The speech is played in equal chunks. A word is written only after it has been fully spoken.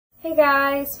Hey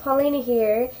guys, Paulina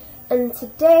here, and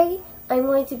today I'm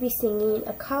going to be singing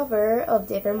a cover of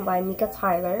Different by Micah.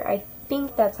 I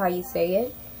think that's how you say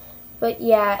it. But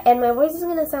yeah, and my voice is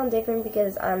going to sound different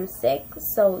because I'm sick,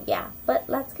 so yeah, but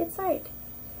let's get started.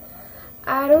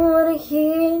 I don't want to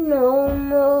hear no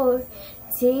more,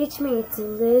 teach me to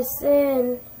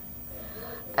listen.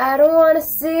 I don't want to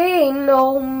see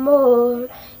no more,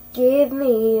 give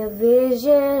me a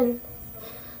vision.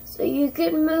 So you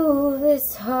could move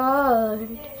this heart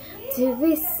to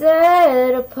be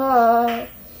set apart.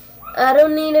 I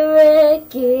don't need to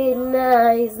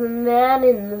recognize the man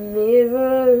in the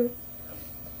mirror,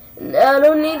 and I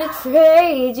don't need to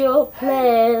trade your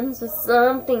plans for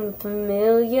something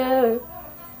familiar.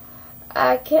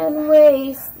 I can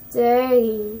waste the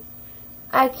day,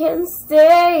 I can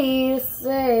stay the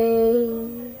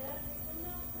same.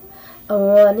 I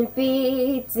want to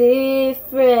be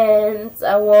different,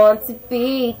 I want to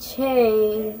be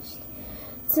changed.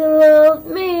 To love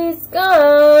me is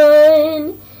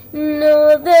gone, and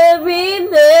all that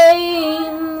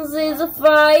remains is a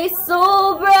fire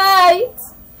so bright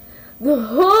the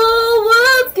whole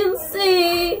world can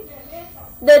see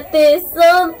that there's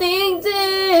something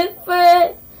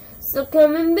different. So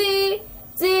come and be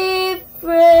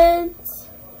different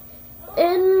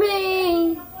in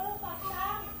me.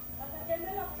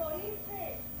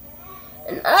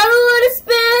 And I don't want to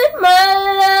spend my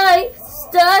life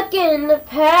stuck in a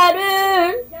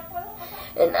pattern.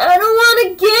 And I don't want to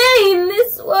gain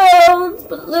this world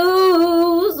but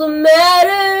lose what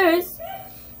matters.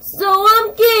 So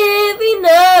I'm giving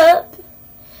up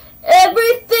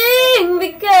everything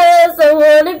because I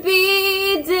want to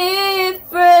be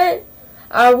different.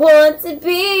 I want to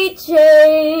be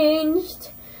changed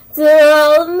till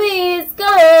all of me is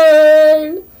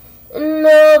gone, and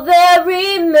all that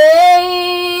remains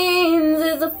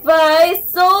is a fire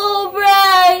so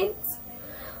bright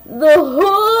the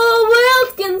whole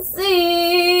world can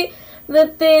see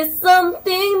that there's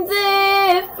something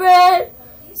different.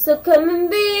 So come and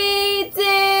be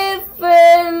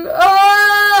different.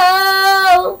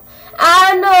 Oh,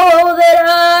 I know that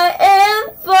I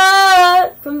am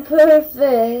far from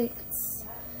perfect,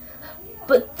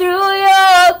 but through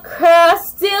your cross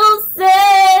still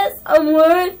says I'm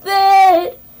worth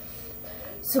it.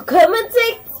 So come and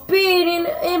take this beating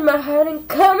in my heart and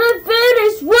come and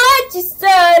finish what you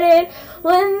started.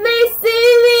 When they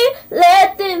see me,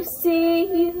 let them see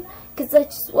you, 'cause I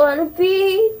just want to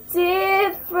be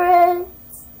different.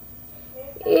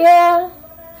 Yeah,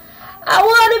 I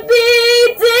want to be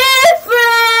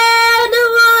different. I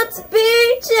want to be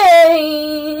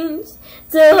changed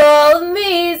till all of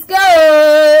me is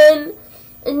gone,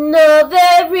 and all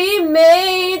that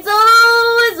remains,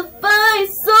 oh, is a fire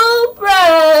so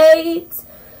bright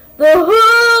the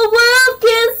whole world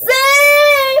can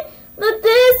see that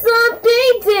there's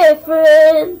something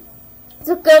different.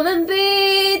 So come and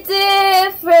be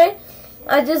different.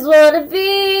 I just want to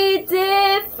be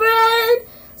different.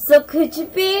 So could you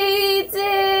be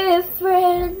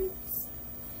different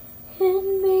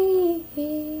in me?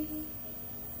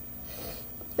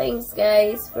 Thanks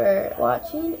guys for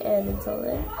watching, and until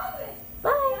then.